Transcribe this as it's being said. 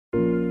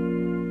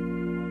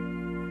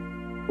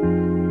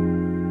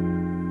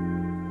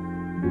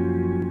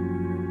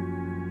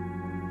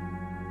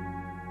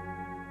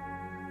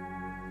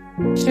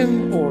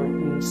Tim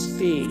Hortons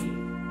beef.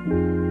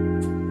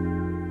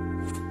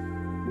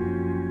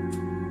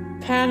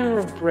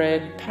 Panera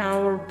Bread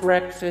Power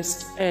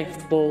Breakfast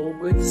Egg Bowl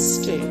with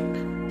Steak.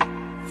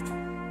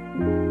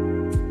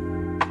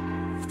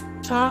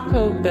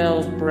 Taco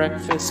Bell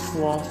Breakfast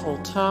Waffle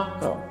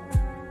Taco.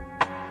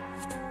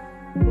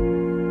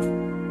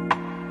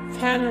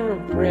 Panera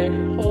Bread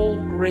Whole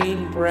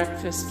Grain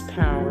Breakfast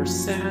Power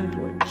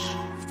Sandwich.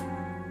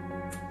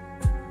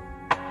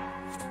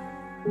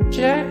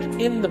 Jack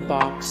in the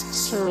Box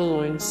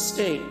Sirloin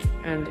Steak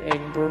and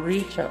Egg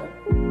Burrito.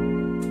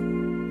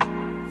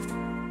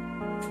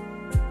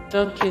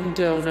 Dunkin'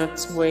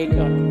 Donuts Wake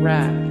Up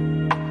Wrap.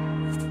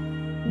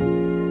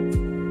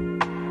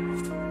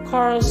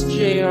 Carl's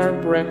Jr.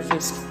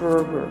 Breakfast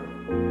Burger.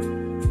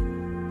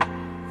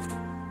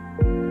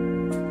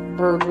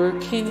 Burger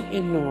King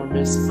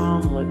Enormous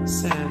Omelet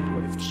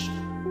Sandwich.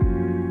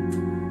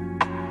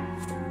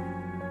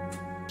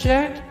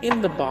 Jack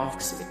in the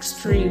Box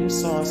Extreme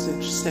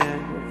Sausage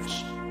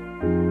Sandwich.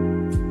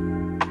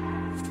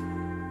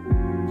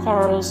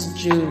 Carl's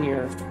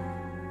Jr.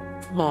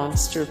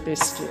 Monster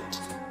Biscuit.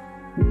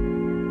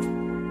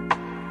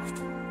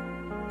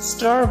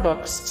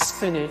 Starbucks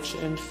Spinach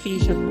and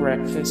Feta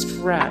Breakfast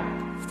Wrap.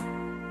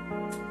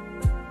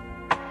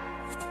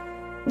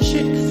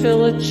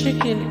 Chick-fil-A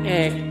Chicken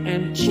Egg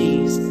and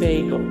Cheese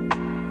Bagel.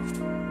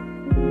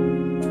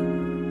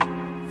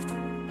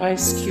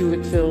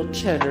 Biscuitville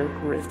Cheddar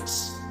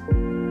Grits.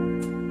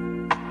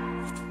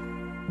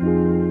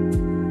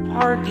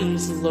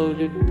 Hardee's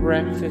Loaded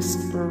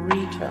Breakfast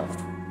Burrito.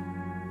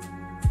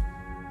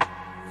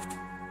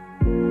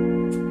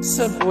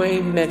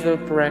 Subway Mega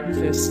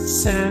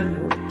Breakfast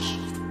Sandwich.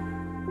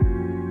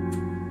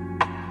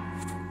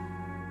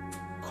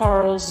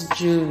 Carl's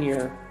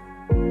Jr.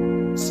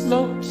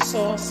 Smoked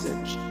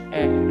Sausage,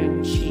 Egg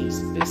and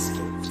Cheese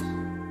Biscuit.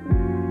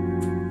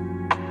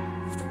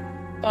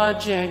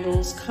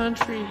 Bojangles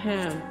Country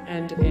Ham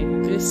and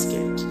Egg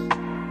Biscuit.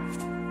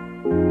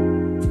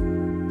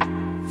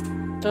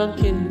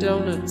 Dunkin'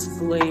 Donuts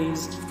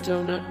Glazed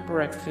Donut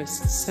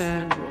Breakfast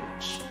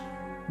Sandwich.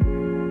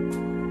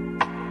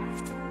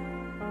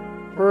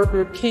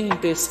 Burger King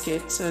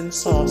Biscuits and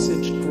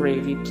Sausage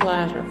Gravy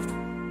Platter.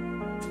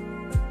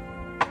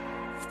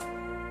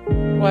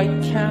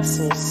 White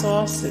Castle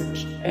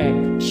Sausage,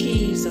 Egg,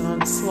 Cheese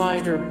on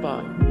Slider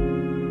Bun.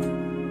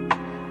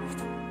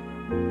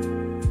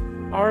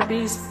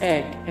 Arby's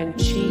Egg and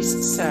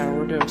Cheese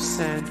Sourdough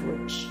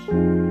Sandwich.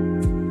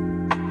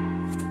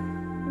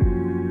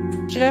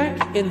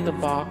 Jack in the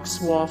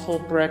Box Waffle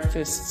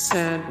Breakfast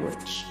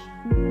Sandwich.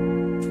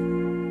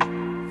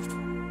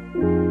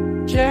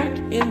 Jack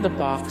in the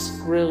Box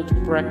Grilled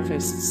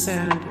Breakfast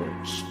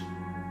Sandwich.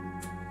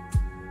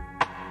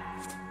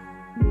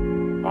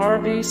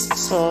 Arby's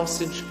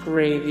Sausage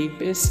Gravy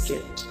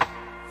Biscuit.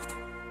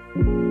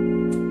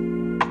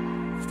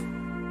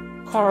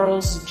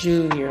 Carl's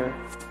Jr.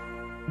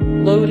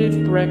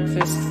 Loaded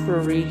Breakfast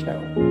Burrito.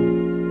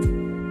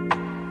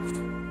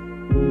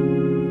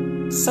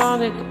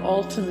 Sonic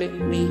Ultimate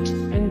Meat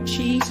and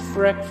Cheese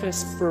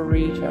Breakfast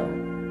Burrito.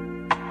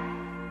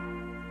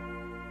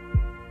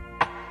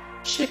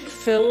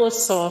 Chick-fil-A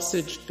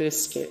Sausage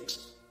Biscuit.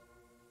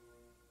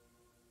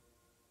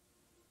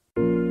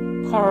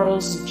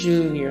 Carl's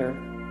Jr.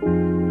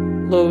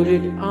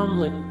 Loaded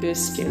Omelet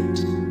Biscuit.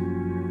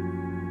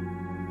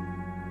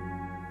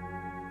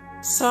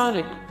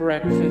 Sonic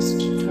Breakfast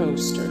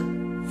Toaster.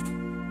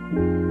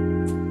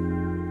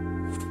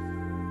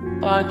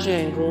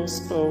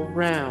 Bojangles Go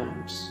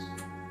Rounds.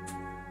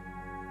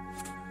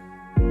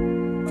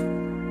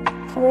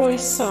 Croy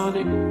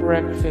Sonic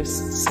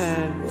Breakfast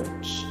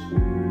Sandwich.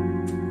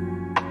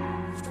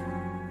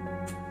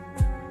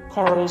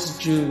 Carl's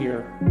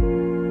Jr.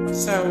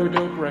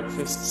 Sourdough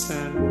Breakfast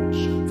Sandwich.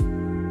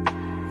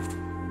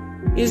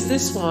 Is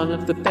this one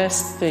of the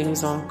best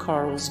things on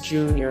Carl's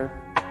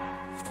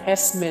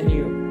Jr.'s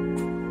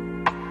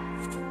menu?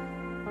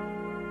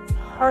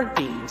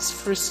 Hardee's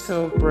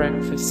Frisco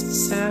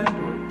Breakfast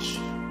Sandwich.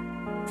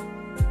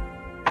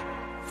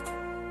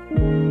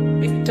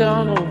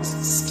 McDonald's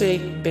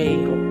Steak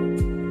Bagel.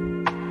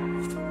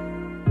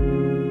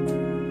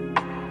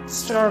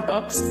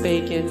 Starbucks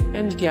Bacon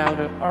and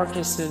Gouda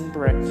Artisan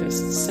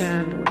Breakfast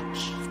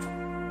Sandwich.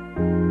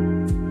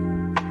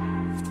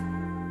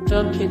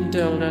 Dunkin'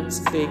 Donuts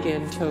Big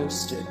and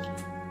Toasted.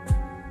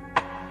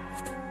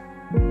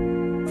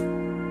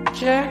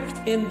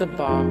 Jack in the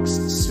Box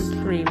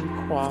Supreme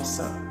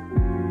Croissant.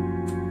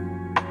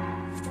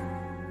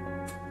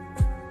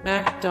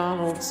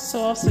 McDonald's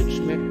Sausage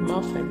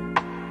McMuffin.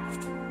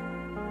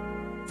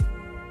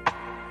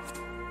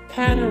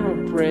 Panera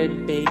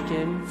Bread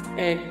Bacon,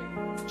 Egg,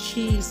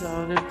 Cheese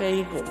on a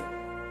Bagel.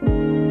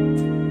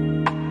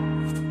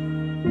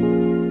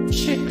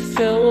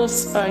 Chick-fil-A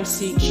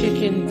Spicy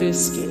Chicken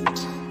Biscuit.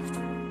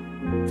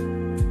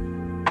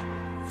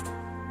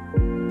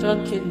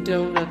 Dunkin'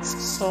 Donuts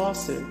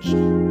Sausage,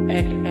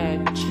 Egg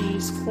and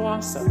Cheese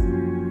Croissant.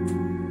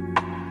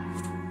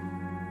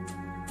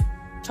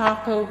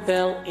 Taco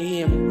Bell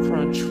AM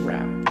Crunch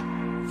Wrap.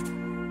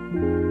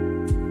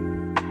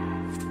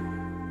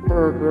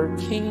 Burger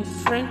King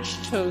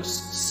French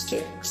toast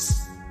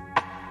sticks,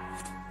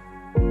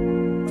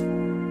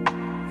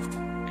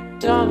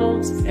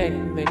 McDonald's Egg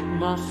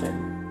McMuffin,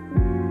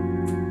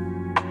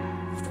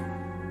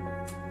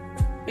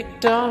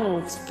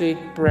 McDonald's Big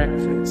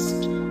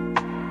Breakfast,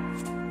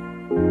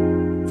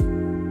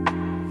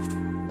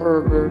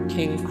 Burger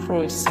King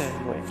Croissant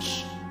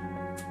Sandwich,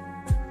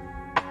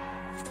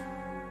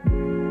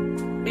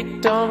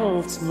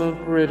 McDonald's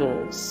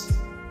McGriddles,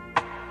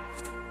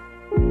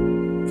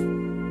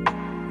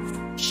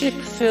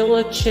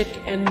 Chick-fil-A Chick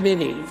and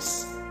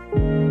Minis,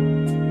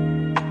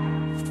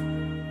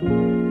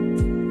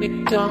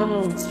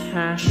 McDonald's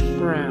Hash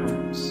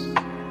Browns,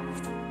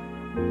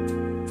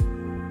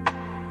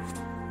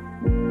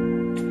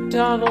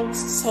 McDonald's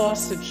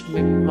Sausage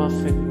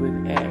McMuffin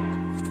with egg.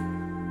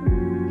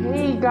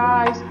 Hey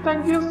guys,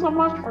 thank you so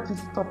much for the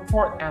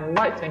support and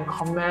likes and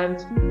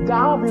comments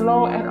down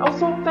below, and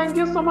also thank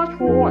you so much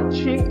for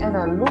watching, and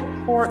I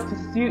look forward to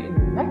see you in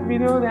the next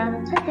video.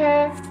 Then take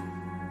care,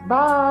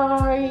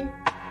 bye.